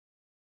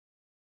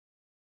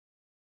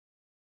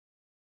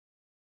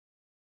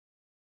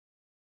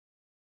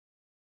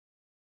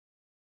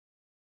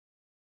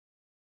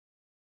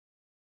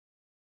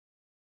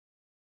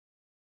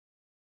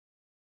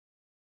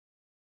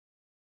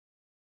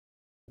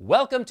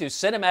Welcome to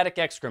Cinematic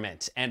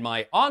Excrement, and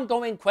my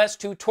ongoing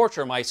quest to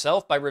torture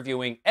myself by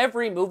reviewing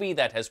every movie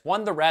that has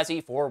won the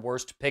Razzie for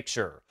Worst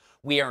Picture.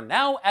 We are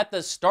now at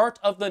the start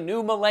of the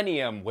new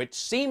millennium, which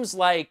seems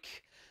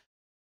like...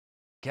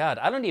 God,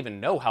 I don't even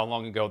know how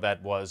long ago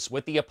that was.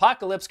 With the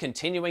apocalypse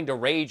continuing to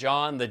rage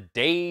on, the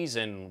days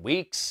and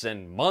weeks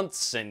and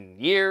months and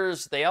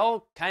years, they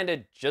all kind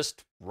of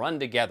just run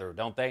together,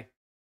 don't they?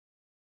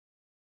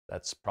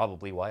 That's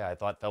probably why I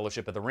thought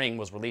Fellowship of the Ring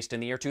was released in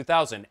the year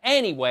 2000.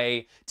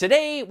 Anyway,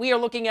 today we are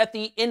looking at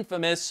the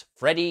infamous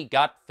Freddy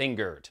Got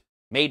Fingered,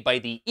 made by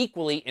the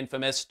equally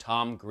infamous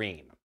Tom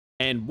Green.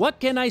 And what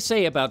can I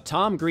say about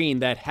Tom Green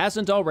that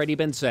hasn't already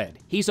been said?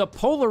 He's a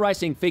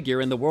polarizing figure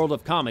in the world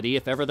of comedy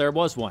if ever there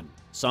was one.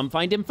 Some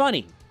find him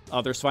funny,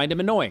 others find him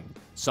annoying.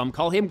 Some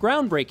call him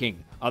groundbreaking,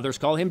 others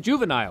call him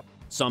juvenile.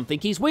 Some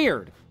think he's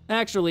weird.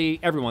 Actually,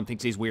 everyone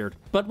thinks he's weird.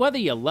 But whether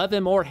you love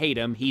him or hate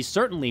him, he's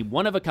certainly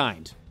one of a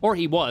kind. Or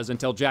he was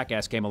until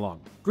Jackass came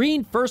along.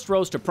 Green first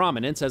rose to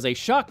prominence as a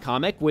shock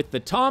comic with The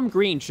Tom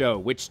Green Show,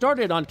 which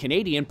started on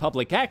Canadian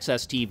public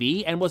access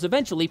TV and was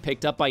eventually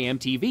picked up by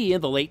MTV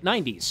in the late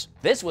 90s.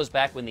 This was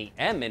back when the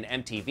M in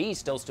MTV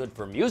still stood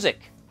for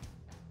music.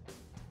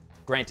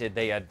 Granted,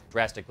 they had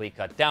drastically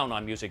cut down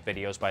on music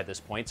videos by this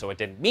point, so it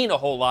didn't mean a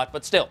whole lot,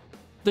 but still.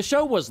 The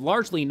show was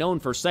largely known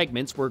for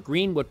segments where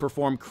Green would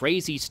perform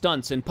crazy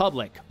stunts in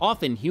public,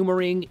 often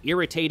humoring,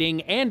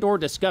 irritating, and/or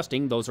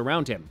disgusting those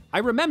around him. I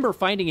remember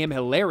finding him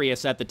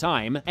hilarious at the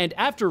time, and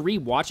after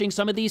re-watching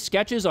some of these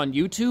sketches on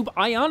YouTube,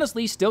 I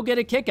honestly still get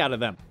a kick out of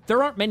them.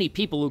 There aren't many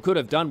people who could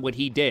have done what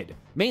he did,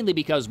 mainly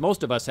because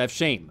most of us have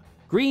shame.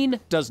 Green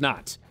does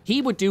not.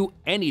 He would do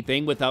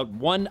anything without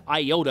one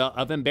iota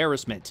of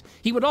embarrassment.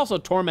 He would also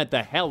torment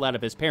the hell out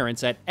of his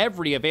parents at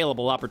every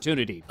available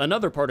opportunity.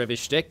 Another part of his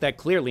shtick that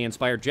clearly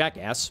inspired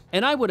Jackass,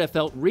 and I would have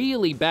felt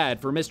really bad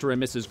for Mr.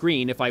 and Mrs.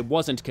 Green if I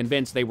wasn't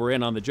convinced they were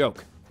in on the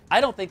joke.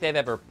 I don't think they've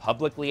ever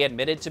publicly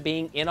admitted to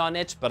being in on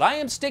it, but I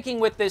am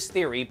sticking with this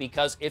theory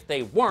because if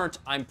they weren't,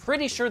 I'm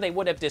pretty sure they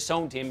would have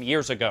disowned him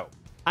years ago.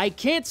 I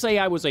can't say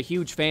I was a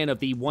huge fan of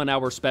the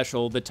one-hour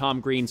special, The Tom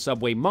Green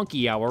Subway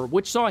Monkey Hour,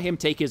 which saw him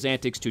take his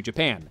antics to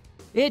Japan.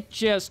 It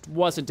just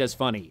wasn't as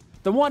funny.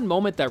 The one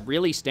moment that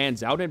really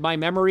stands out in my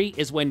memory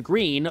is when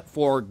Green,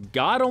 for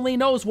God only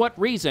knows what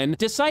reason,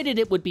 decided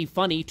it would be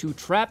funny to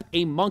trap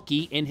a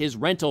monkey in his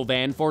rental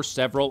van for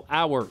several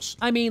hours.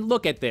 I mean,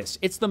 look at this.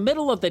 It's the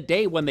middle of the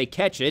day when they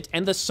catch it,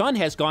 and the sun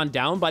has gone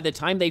down by the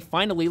time they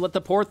finally let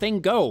the poor thing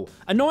go.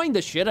 Annoying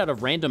the shit out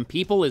of random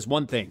people is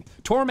one thing.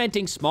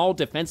 Tormenting small,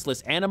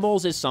 defenseless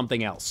animals is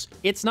something else.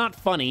 It's not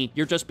funny,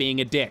 you're just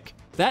being a dick.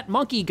 That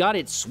monkey got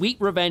its sweet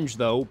revenge,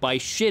 though, by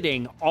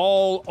shitting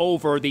all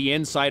over the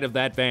inside of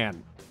that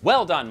van.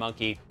 Well done,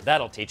 monkey.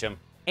 That'll teach him.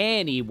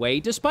 Anyway,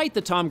 despite the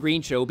Tom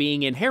Green Show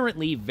being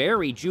inherently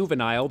very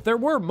juvenile, there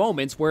were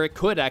moments where it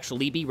could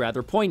actually be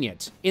rather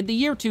poignant. In the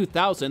year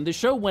 2000, the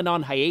show went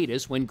on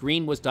hiatus when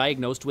Green was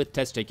diagnosed with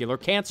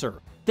testicular cancer.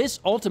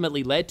 This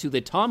ultimately led to the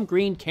Tom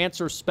Green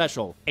Cancer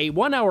Special, a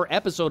one-hour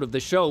episode of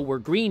the show where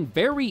Green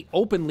very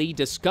openly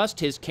discussed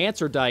his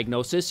cancer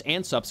diagnosis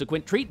and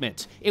subsequent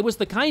treatment. It was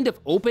the kind of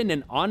open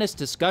and honest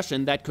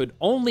discussion that could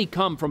only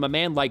come from a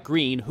man like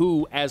Green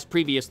who, as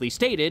previously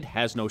stated,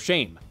 has no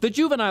shame. The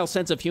juvenile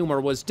sense of humor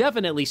was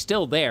definitely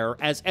still there,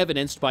 as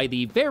evidenced by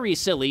the very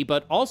silly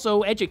but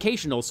also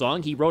educational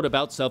song he wrote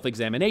about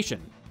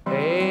self-examination.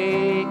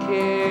 Hey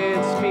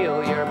kids,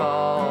 feel your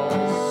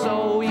balls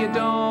so you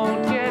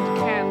don't get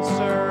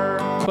cancer.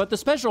 But the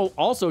special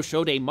also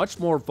showed a much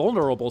more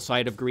vulnerable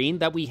side of Green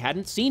that we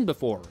hadn't seen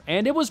before,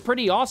 and it was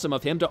pretty awesome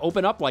of him to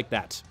open up like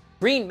that.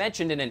 Green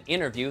mentioned in an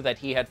interview that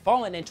he had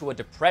fallen into a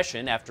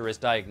depression after his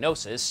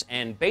diagnosis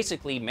and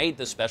basically made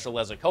the special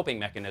as a coping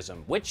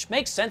mechanism, which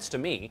makes sense to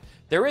me.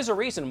 There is a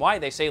reason why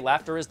they say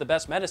laughter is the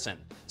best medicine.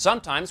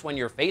 Sometimes when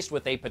you're faced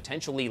with a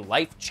potentially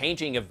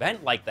life-changing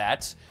event like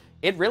that,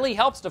 it really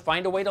helps to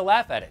find a way to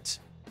laugh at it.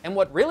 And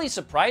what really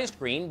surprised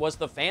Green was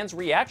the fans'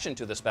 reaction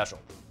to the special.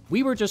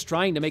 We were just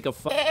trying to make a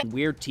fucking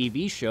weird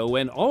TV show,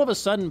 and all of a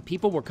sudden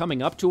people were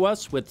coming up to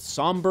us with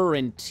somber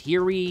and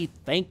teary,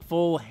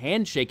 thankful,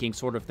 handshaking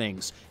sort of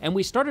things, and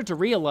we started to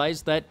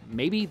realize that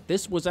maybe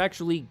this was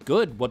actually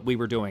good what we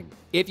were doing.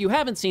 If you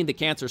haven't seen the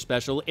cancer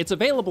special, it's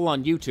available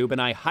on YouTube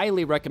and I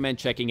highly recommend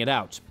checking it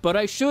out. But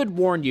I should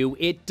warn you,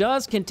 it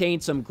does contain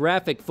some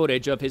graphic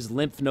footage of his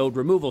lymph node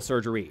removal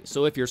surgery,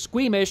 so if you're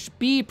squeamish,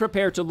 be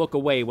prepared to look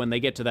away when they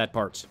get to that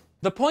part.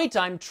 The point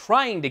I'm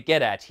trying to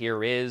get at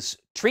here is,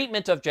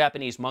 treatment of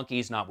Japanese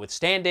monkeys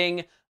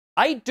notwithstanding,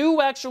 I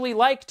do actually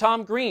like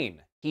Tom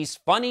Green. He's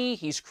funny,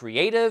 he's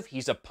creative,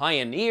 he's a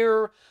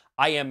pioneer.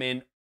 I am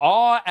in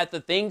awe at the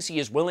things he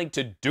is willing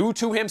to do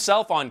to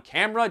himself on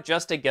camera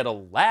just to get a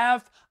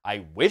laugh.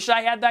 I wish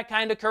I had that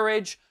kind of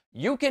courage.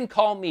 You can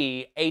call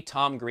me a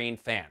Tom Green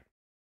fan.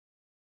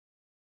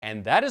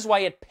 And that is why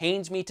it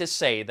pains me to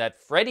say that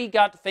Freddy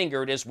Got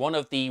Fingered is one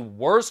of the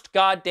worst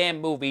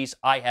goddamn movies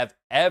I have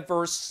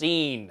ever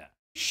seen.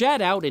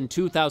 Shat Out in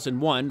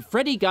 2001,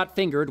 Freddy Got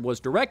Fingered was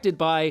directed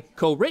by,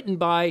 co-written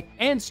by,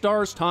 and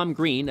stars Tom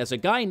Green as a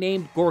guy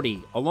named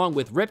Gordy, along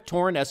with Rip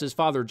Torn as his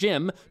father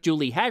Jim,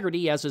 Julie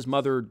Haggerty as his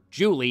mother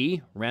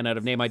Julie, ran out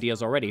of name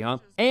ideas already, huh?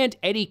 And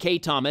Eddie K.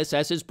 Thomas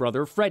as his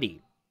brother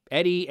Freddy.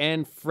 Eddie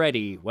and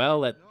Freddy,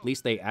 well, at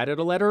least they added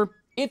a letter.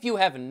 If you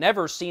have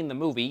never seen the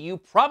movie, you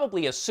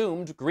probably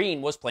assumed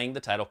Green was playing the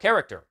title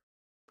character.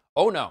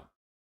 Oh no,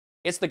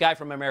 it's the guy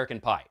from American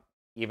Pie,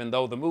 even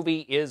though the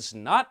movie is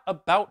not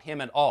about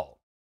him at all.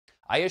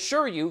 I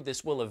assure you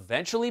this will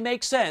eventually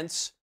make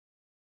sense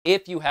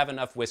if you have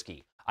enough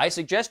whiskey. I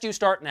suggest you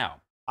start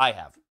now. I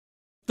have.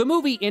 The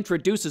movie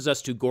introduces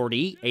us to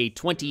Gordy, a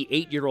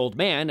 28-year-old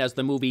man, as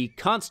the movie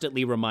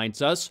constantly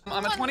reminds us.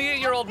 I'm a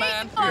 28-year-old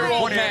man. You're a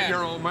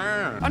 28-year-old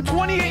man. I'm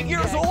 28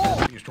 years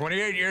old. He's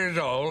 28 years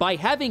old. By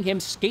having him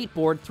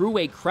skateboard through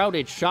a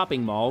crowded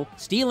shopping mall,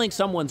 stealing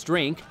someone's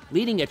drink,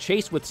 leading a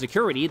chase with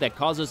security that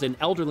causes an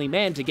elderly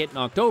man to get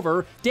knocked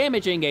over,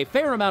 damaging a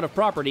fair amount of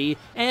property,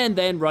 and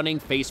then running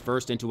face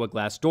first into a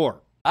glass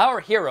door.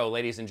 Our hero,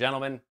 ladies and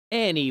gentlemen.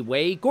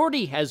 Anyway,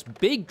 Gordy has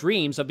big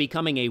dreams of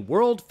becoming a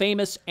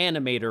world-famous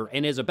animator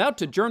and is about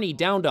to journey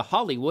down to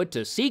Hollywood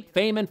to seek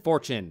fame and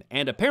fortune.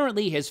 And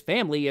apparently his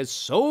family is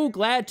so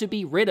glad to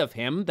be rid of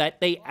him that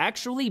they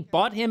actually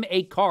bought him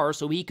a car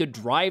so he could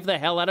drive the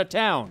hell out of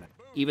town,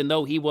 even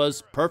though he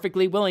was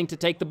perfectly willing to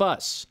take the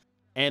bus.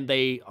 And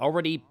they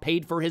already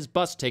paid for his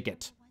bus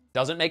ticket.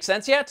 Doesn't make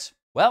sense yet?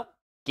 Well,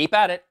 keep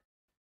at it.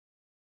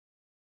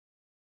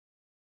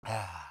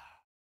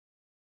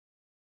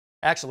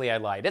 Actually, I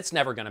lied. It's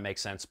never gonna make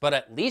sense, but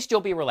at least you'll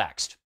be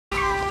relaxed.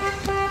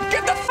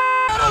 Get the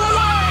out of the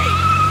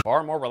way!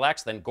 Far more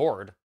relaxed than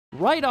Gord.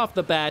 Right off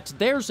the bat,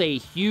 there's a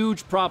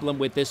huge problem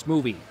with this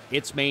movie,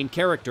 its main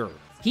character.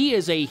 He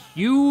is a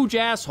huge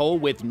asshole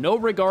with no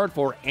regard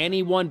for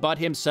anyone but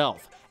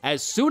himself.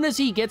 As soon as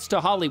he gets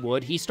to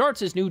Hollywood, he starts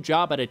his new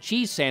job at a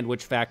cheese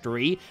sandwich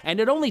factory, and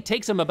it only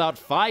takes him about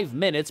 5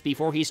 minutes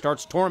before he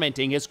starts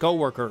tormenting his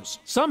coworkers.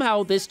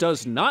 Somehow, this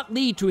does not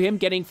lead to him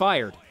getting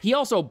fired. He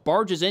also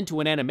barges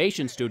into an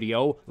animation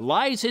studio,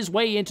 lies his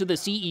way into the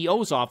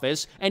CEO's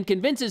office, and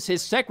convinces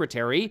his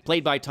secretary,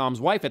 played by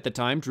Tom's wife at the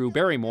time, Drew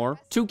Barrymore,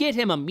 to get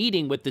him a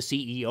meeting with the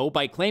CEO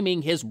by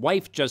claiming his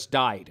wife just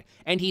died.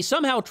 And he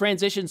somehow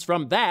transitions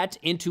from that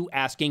into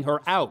asking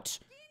her out.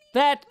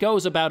 That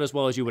goes about as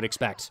well as you would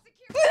expect.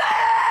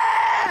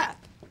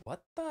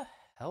 What the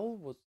hell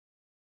was...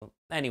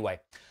 Anyway,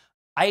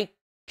 I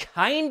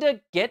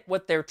kinda get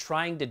what they're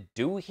trying to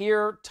do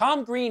here.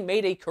 Tom Green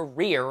made a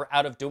career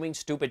out of doing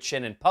stupid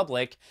shit in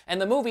public, and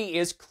the movie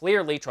is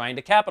clearly trying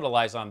to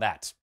capitalize on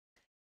that.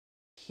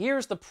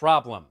 Here's the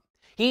problem.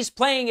 He's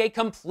playing a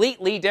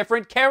completely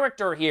different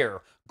character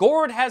here.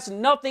 Gord has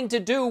nothing to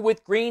do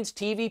with Green's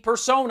TV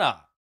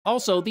persona.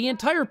 Also, the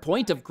entire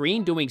point of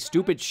Green doing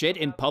stupid shit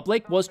in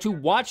public was to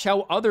watch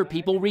how other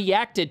people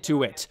reacted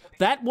to it.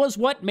 That was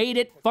what made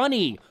it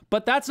funny.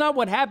 But that's not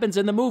what happens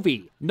in the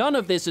movie. None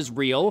of this is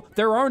real.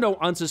 There are no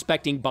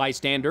unsuspecting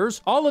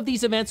bystanders. All of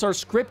these events are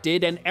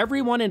scripted, and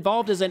everyone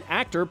involved is an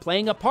actor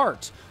playing a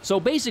part. So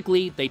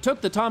basically, they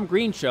took the Tom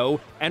Green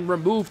show and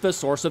removed the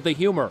source of the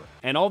humor.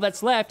 And all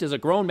that's left is a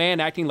grown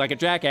man acting like a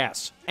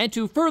jackass. And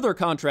to further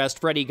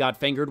contrast Freddy Got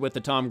Fingered with the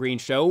Tom Green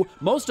show,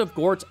 most of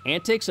Gord's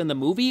antics in the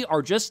movie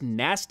are just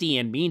nasty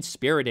and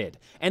mean-spirited.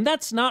 And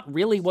that's not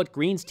really what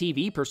Green's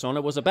TV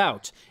persona was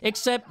about.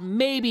 Except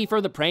maybe for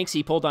the pranks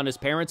he pulled on his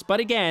parents, but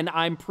again,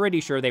 I'm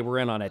pretty sure they were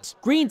in on it.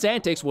 Green's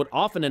antics would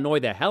often annoy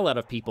the hell out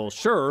of people,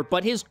 sure,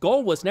 but his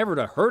goal was never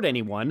to hurt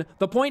anyone.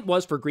 The point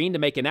was for Green to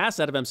make an ass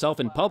out of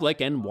himself in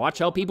public and watch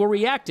how people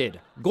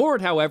reacted.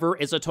 Gord, however,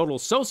 is a total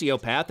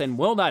sociopath and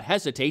will not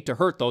hesitate to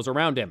hurt those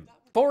around him.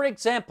 For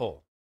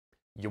example,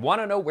 you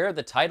want to know where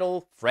the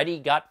title Freddy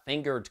Got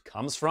Fingered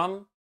comes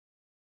from?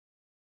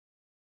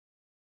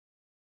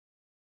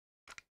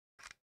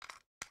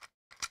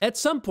 At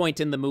some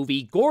point in the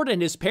movie, Gord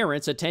and his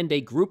parents attend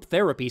a group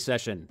therapy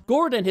session.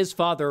 Gord and his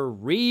father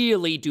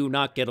really do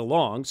not get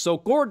along, so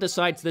Gord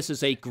decides this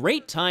is a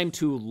great time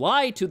to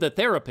lie to the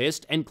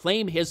therapist and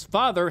claim his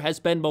father has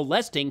been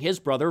molesting his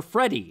brother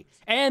Freddy.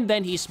 And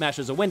then he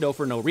smashes a window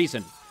for no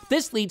reason.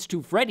 This leads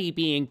to Freddy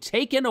being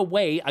taken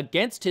away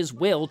against his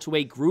will to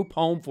a group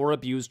home for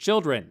abused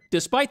children,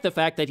 despite the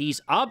fact that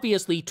he's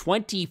obviously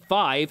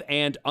 25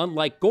 and,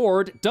 unlike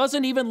Gord,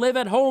 doesn't even live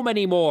at home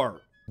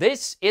anymore.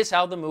 This is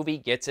how the movie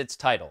gets its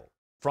title.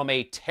 From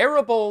a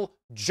terrible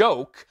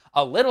joke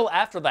a little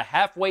after the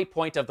halfway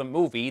point of the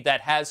movie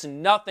that has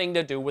nothing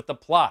to do with the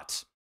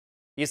plot.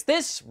 Is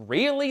this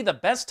really the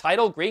best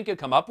title Green could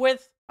come up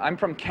with? I'm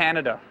from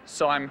Canada,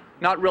 so I'm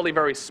not really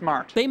very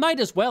smart. They might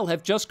as well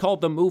have just called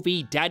the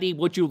movie Daddy,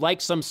 Would You Like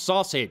Some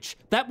Sausage?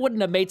 That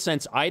wouldn't have made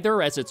sense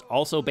either, as it's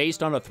also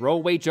based on a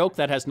throwaway joke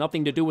that has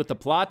nothing to do with the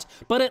plot,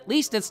 but at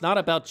least it's not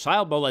about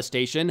child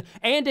molestation,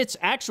 and it's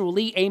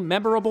actually a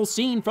memorable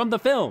scene from the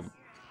film.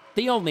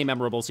 The only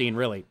memorable scene,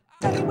 really.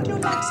 Daddy, would you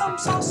like some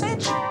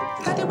sausage?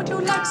 Daddy, would you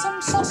like some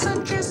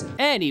sausages?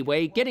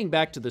 Anyway, getting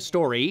back to the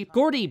story,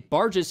 Gordy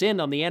barges in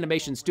on the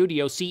animation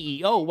studio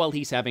CEO while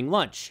he's having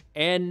lunch.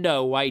 And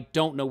no, I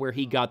don't know where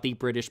he got the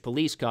British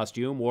police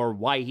costume or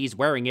why he's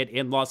wearing it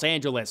in Los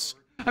Angeles.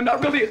 I'm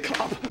not really a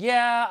cop.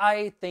 Yeah,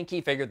 I think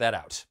he figured that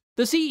out.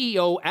 The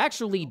CEO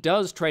actually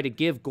does try to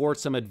give Gord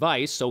some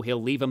advice, so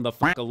he'll leave him the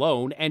fuck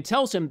alone, and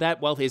tells him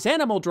that while his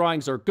animal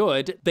drawings are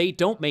good, they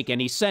don't make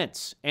any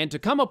sense. And to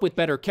come up with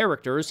better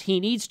characters, he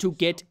needs to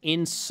get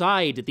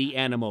inside the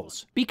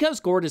animals. Because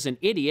Gord is an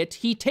idiot,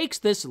 he takes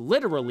this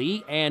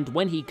literally, and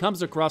when he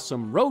comes across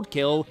some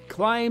roadkill,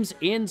 climbs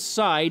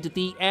inside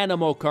the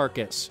animal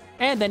carcass.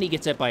 And then he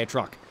gets hit by a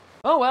truck.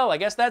 Oh well, I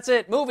guess that's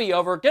it. Movie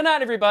over. Good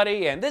night,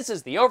 everybody. And this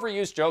is the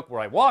overused joke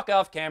where I walk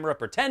off camera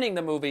pretending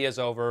the movie is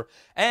over,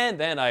 and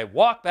then I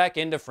walk back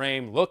into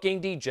frame looking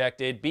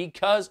dejected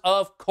because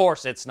of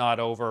course it's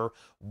not over.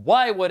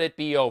 Why would it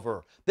be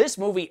over? This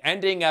movie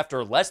ending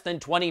after less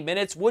than 20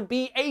 minutes would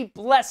be a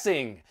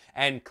blessing.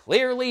 And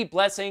clearly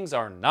blessings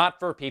are not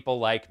for people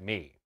like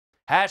me.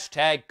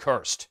 Hashtag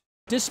cursed.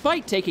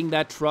 Despite taking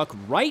that truck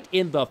right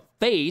in the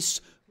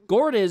face,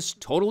 Gord is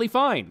totally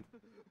fine.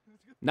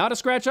 Not a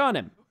scratch on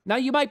him. Now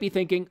you might be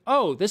thinking,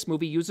 oh, this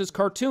movie uses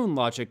cartoon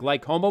logic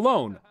like Home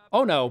Alone.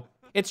 Oh no,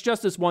 it's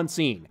just this one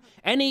scene.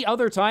 Any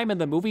other time in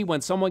the movie when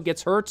someone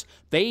gets hurt,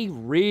 they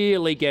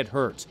really get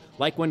hurt.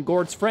 Like when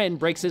Gord's friend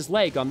breaks his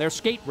leg on their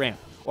skate ramp,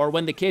 or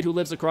when the kid who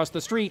lives across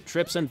the street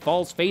trips and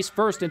falls face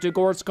first into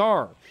Gord's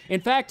car. In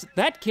fact,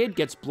 that kid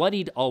gets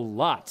bloodied a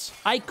lot.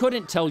 I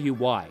couldn't tell you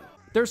why.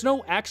 There's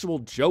no actual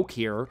joke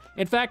here.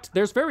 In fact,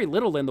 there's very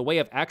little in the way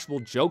of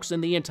actual jokes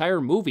in the entire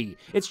movie.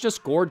 It's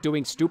just Gord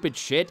doing stupid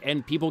shit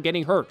and people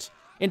getting hurt.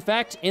 In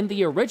fact, in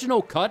the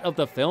original cut of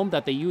the film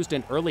that they used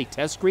in early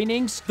test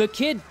screenings, the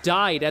kid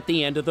died at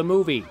the end of the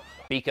movie.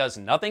 Because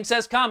nothing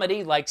says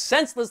comedy like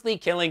senselessly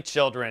killing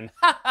children.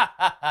 Ha ha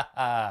ha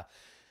ha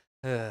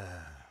ha.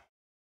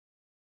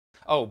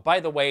 Oh, by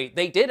the way,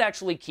 they did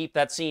actually keep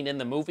that scene in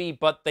the movie,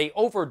 but they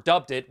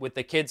overdubbed it with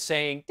the kid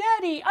saying,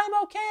 "Daddy, I'm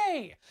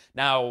okay."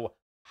 Now,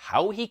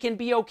 how he can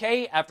be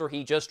okay after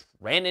he just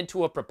ran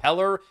into a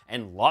propeller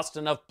and lost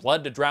enough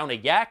blood to drown a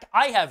yak,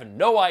 I have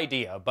no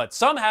idea, but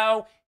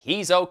somehow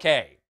he's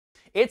okay.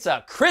 It's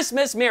a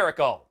Christmas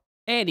miracle.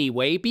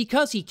 Anyway,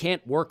 because he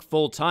can't work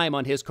full-time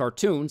on his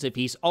cartoons if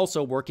he's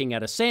also working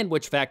at a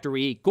sandwich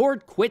factory,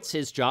 Gord quits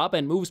his job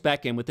and moves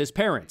back in with his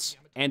parents.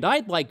 And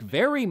I'd like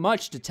very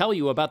much to tell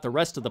you about the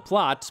rest of the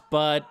plot,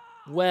 but,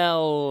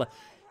 well,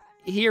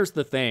 here's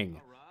the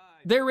thing.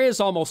 There is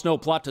almost no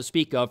plot to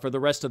speak of for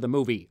the rest of the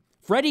movie.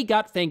 Freddy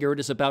Got Fingered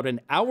is about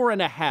an hour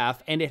and a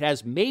half, and it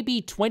has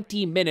maybe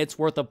 20 minutes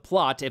worth of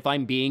plot if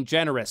I'm being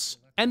generous.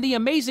 And the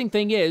amazing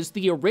thing is,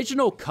 the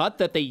original cut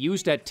that they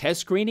used at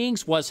test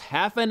screenings was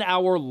half an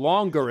hour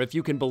longer, if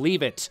you can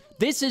believe it.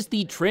 This is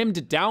the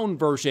trimmed down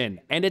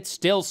version, and it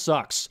still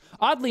sucks.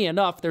 Oddly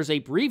enough, there's a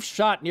brief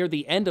shot near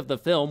the end of the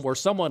film where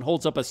someone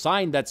holds up a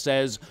sign that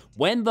says,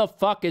 "When the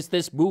fuck is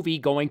this movie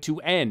going to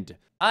end?"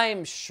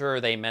 I'm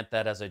sure they meant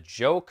that as a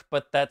joke,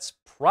 but that's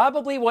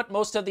probably what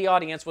most of the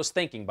audience was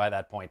thinking by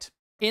that point.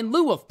 In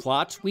lieu of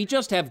plot, we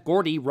just have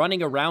Gordy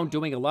running around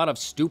doing a lot of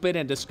stupid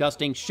and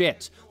disgusting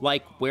shit,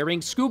 like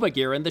wearing scuba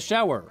gear in the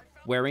shower,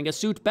 wearing a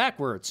suit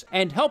backwards,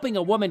 and helping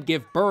a woman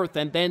give birth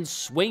and then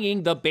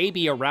swinging the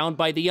baby around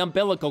by the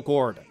umbilical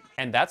cord.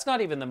 And that's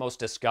not even the most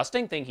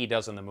disgusting thing he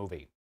does in the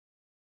movie.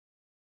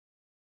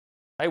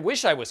 I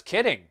wish I was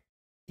kidding.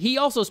 He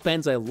also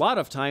spends a lot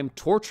of time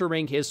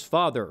torturing his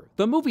father.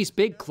 The movie's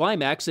big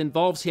climax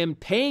involves him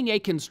paying a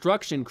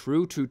construction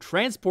crew to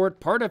transport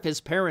part of his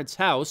parents'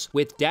 house,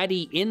 with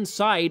Daddy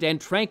inside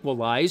and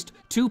tranquilized,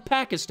 to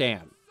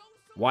Pakistan.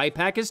 Why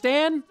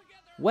Pakistan?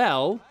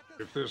 Well,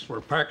 If this were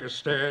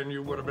Pakistan,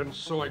 you would have been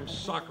sewing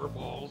soccer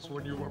balls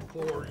when you were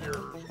 4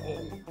 years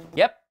old.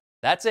 Yep,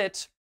 that's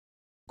it.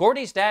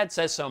 Gordy's dad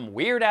says some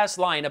weird-ass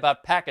line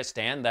about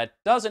Pakistan that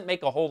doesn't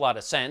make a whole lot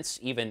of sense,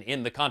 even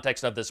in the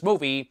context of this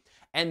movie,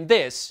 and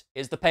this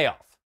is the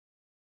payoff.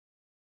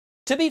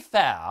 To be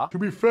fair,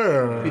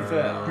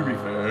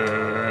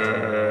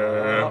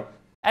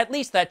 at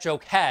least that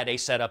joke had a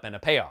setup and a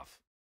payoff.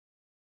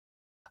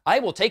 I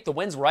will take the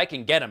wins where I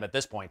can get them at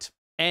this point.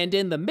 And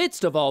in the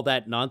midst of all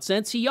that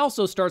nonsense, he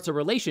also starts a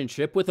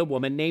relationship with a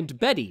woman named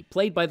Betty,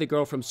 played by the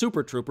girl from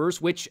Super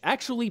Troopers, which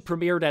actually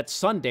premiered at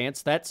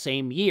Sundance that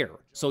same year.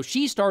 So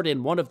she starred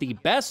in one of the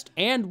best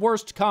and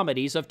worst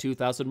comedies of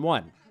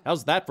 2001.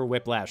 How's that for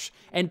whiplash?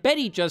 And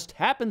Betty just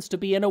happens to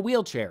be in a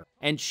wheelchair,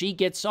 and she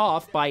gets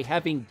off by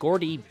having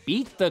Gordy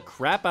beat the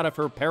crap out of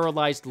her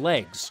paralyzed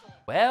legs.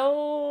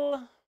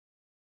 Well,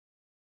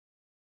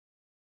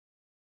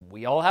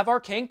 we all have our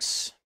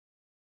kinks.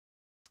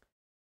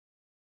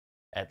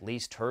 At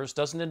least hers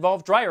doesn't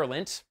involve dryer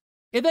lint.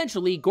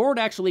 Eventually, Gord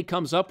actually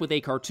comes up with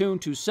a cartoon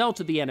to sell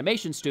to the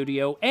animation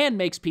studio and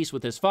makes peace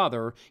with his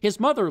father. His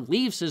mother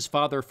leaves his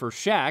father for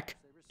Shaq.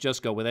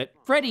 Just go with it.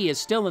 Freddy is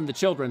still in the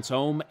children's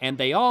home, and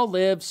they all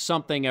live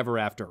something ever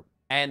after.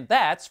 And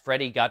that's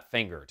Freddy Got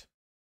Fingered.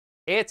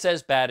 It's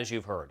as bad as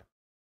you've heard.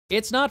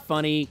 It's not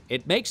funny,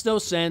 it makes no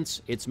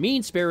sense, it's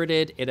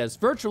mean-spirited, it has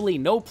virtually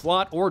no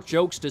plot or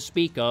jokes to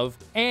speak of,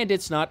 and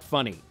it's not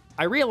funny.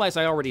 I realize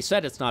I already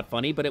said it's not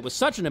funny, but it was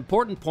such an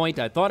important point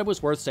I thought it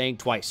was worth saying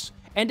twice.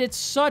 And it's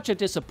such a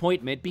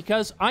disappointment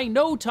because I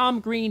know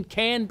Tom Green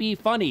can be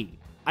funny.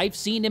 I've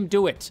seen him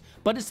do it,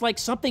 but it's like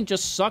something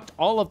just sucked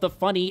all of the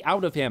funny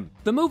out of him.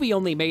 The movie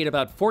only made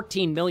about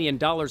 $14 million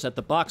at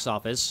the box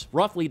office,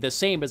 roughly the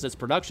same as its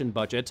production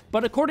budget,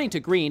 but according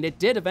to Green, it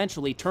did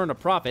eventually turn a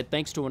profit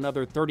thanks to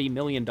another $30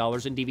 million in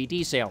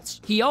DVD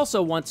sales. He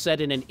also once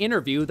said in an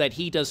interview that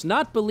he does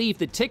not believe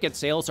the ticket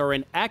sales are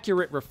an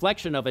accurate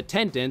reflection of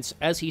attendance,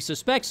 as he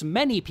suspects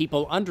many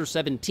people under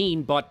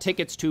 17 bought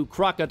tickets to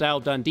Crocodile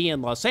Dundee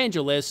in Los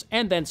Angeles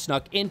and then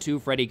snuck into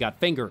Freddy Got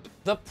Fingered.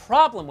 The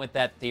problem with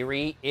that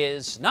theory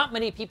is not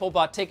many people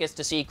bought tickets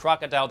to see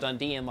Crocodile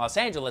Dundee in Los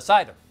Angeles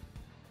either.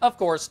 Of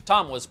course,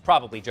 Tom was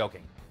probably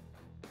joking.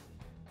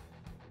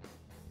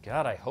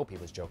 God, I hope he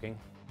was joking.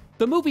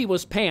 The movie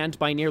was panned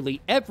by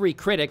nearly every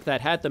critic that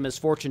had the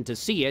misfortune to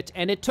see it,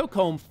 and it took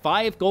home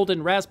 5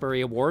 Golden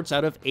Raspberry Awards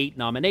out of 8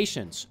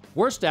 nominations.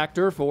 Worst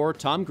Actor for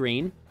Tom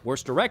Green,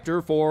 Worst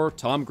Director for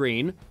Tom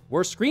Green,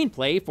 Worst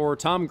Screenplay for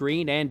Tom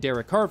Green and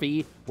Derek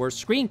Harvey, Worst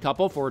Screen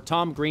Couple for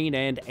Tom Green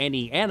and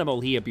any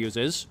animal he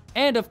abuses,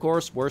 and of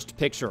course, Worst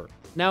Picture.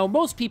 Now,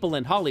 most people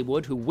in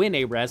Hollywood who win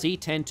a Razzie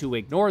tend to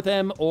ignore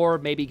them or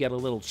maybe get a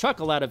little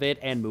chuckle out of it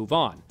and move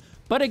on.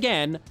 But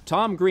again,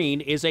 Tom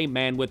Green is a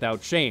man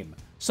without shame.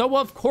 So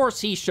of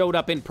course he showed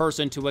up in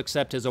person to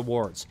accept his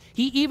awards.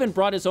 He even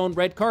brought his own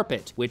red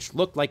carpet, which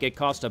looked like it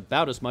cost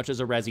about as much as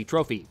a Razzie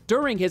trophy.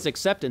 During his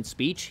acceptance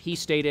speech, he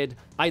stated,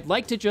 "I'd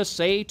like to just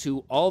say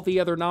to all the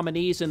other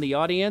nominees in the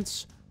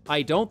audience,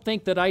 I don't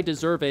think that I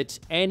deserve it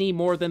any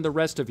more than the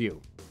rest of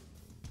you."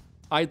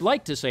 I'd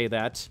like to say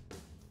that.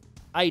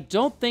 I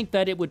don't think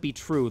that it would be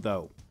true,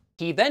 though.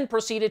 He then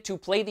proceeded to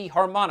play the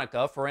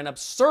harmonica for an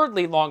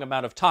absurdly long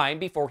amount of time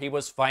before he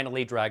was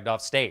finally dragged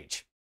off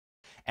stage.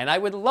 And I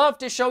would love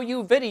to show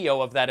you video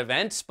of that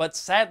event, but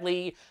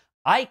sadly,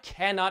 I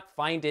cannot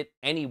find it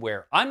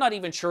anywhere. I'm not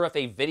even sure if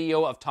a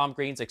video of Tom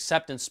Green's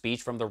acceptance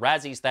speech from the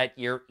Razzies that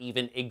year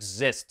even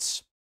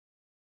exists.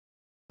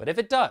 But if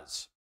it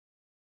does,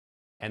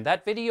 and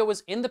that video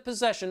is in the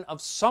possession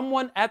of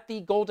someone at the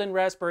Golden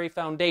Raspberry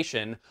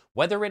Foundation,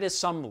 whether it is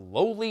some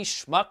lowly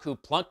schmuck who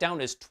plunked down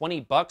his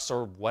 $20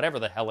 or whatever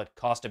the hell it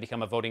costs to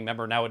become a voting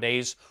member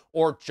nowadays,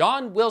 or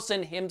John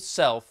Wilson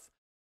himself,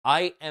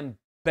 I am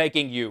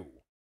begging you,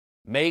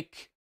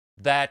 make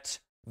that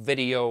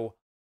video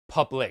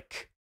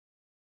public.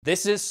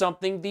 This is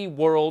something the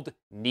world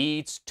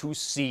needs to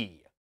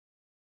see.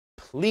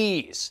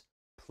 Please,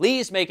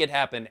 please make it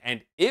happen,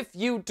 and if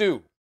you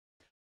do,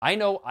 I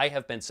know I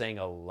have been saying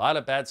a lot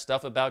of bad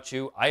stuff about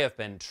you. I have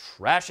been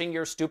trashing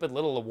your stupid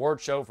little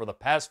award show for the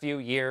past few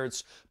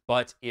years,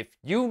 but if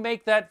you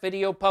make that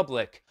video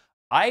public,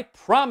 I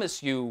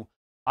promise you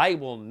I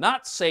will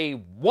not say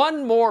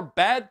one more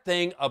bad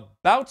thing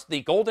about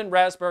the Golden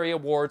Raspberry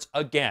Awards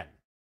again.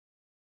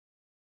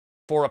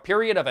 For a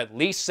period of at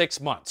least 6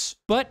 months.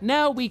 But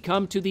now we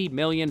come to the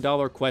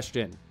million-dollar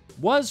question.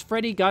 Was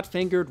Freddy Got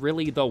Fingered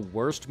really the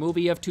worst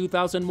movie of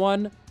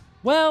 2001?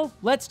 Well,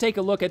 let's take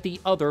a look at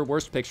the other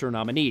Worst Picture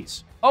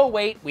nominees. Oh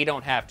wait, we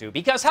don't have to,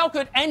 because how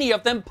could any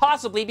of them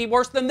possibly be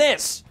worse than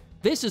this?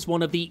 This is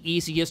one of the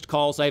easiest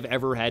calls I've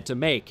ever had to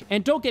make,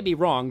 and don't get me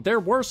wrong,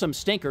 there were some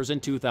stinkers in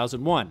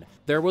 2001.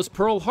 There was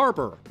Pearl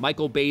Harbor,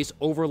 Michael Bay's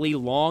overly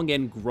long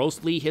and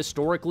grossly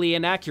historically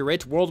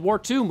inaccurate World War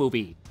II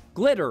movie.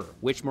 Glitter,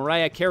 which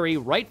Mariah Carey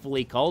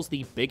rightfully calls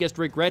the biggest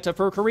regret of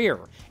her career,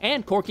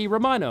 and Corky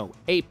Romano,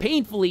 a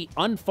painfully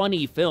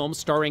unfunny film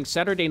starring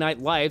Saturday Night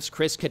Live's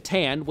Chris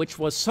Kattan, which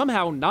was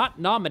somehow not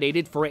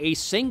nominated for a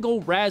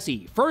single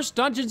Razzie. First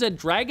Dungeons &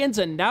 Dragons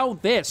and now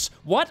this.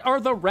 What are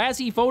the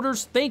Razzie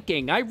voters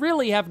thinking? I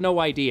really have no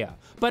idea.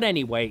 But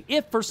anyway,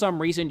 if for some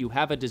reason you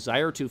have a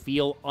desire to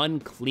feel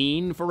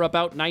unclean for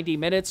about 90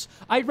 minutes,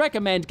 I'd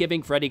recommend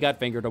giving Freddy Got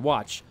Fingered a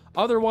watch.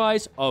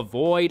 Otherwise,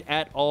 avoid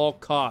at all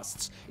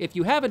costs. If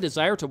you have a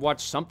desire to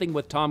watch something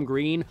with Tom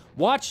Green,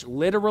 watch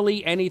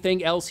literally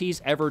anything else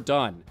he's ever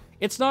done.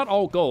 It's not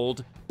all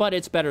gold, but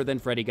it's better than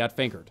Freddy Got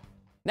Fingered.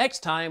 Next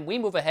time, we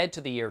move ahead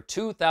to the year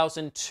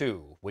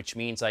 2002, which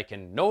means I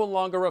can no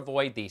longer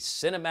avoid the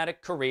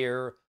cinematic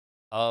career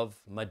of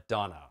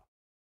Madonna.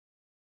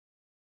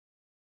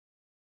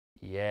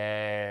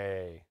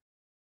 Yay.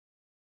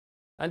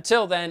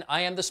 Until then,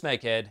 I am the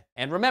Smeghead,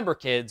 and remember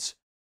kids,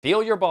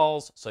 feel your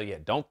balls so you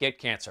don't get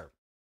cancer.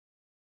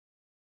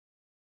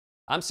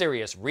 I'm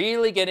serious,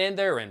 really get in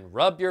there and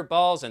rub your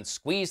balls and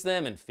squeeze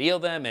them and feel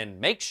them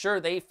and make sure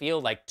they feel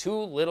like 2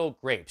 little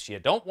grapes. You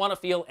don't want to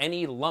feel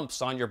any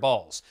lumps on your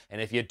balls. And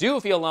if you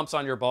do feel lumps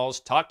on your balls,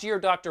 talk to your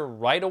doctor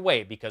right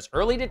away because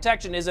early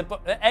detection is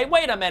important. Hey,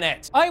 wait a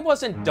minute! I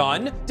wasn't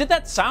done! Did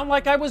that sound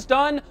like I was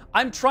done?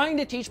 I'm trying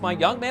to teach my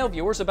young male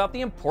viewers about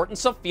the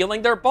importance of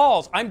feeling their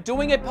balls. I'm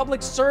doing a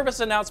public service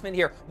announcement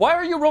here. Why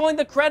are you rolling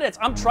the credits?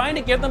 I'm trying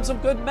to give them some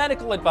good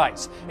medical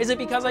advice. Is it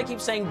because I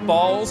keep saying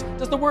balls?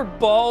 Does the word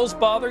balls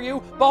bother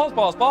you? Balls,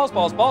 balls, balls,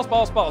 balls, balls,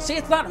 balls, balls. See,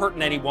 it's not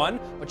hurting anyone,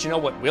 but you know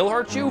what will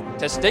hurt you?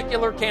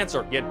 Testicular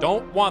cancer. You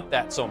don't want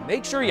that, so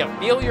make sure you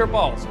feel your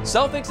balls.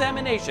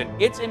 Self-examination,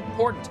 it's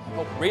important.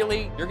 Oh,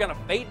 really? You're gonna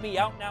fade me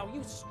out now?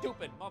 You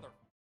stupid mother...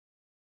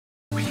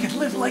 We can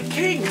live like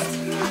kings!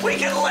 We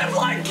can live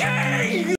like kings!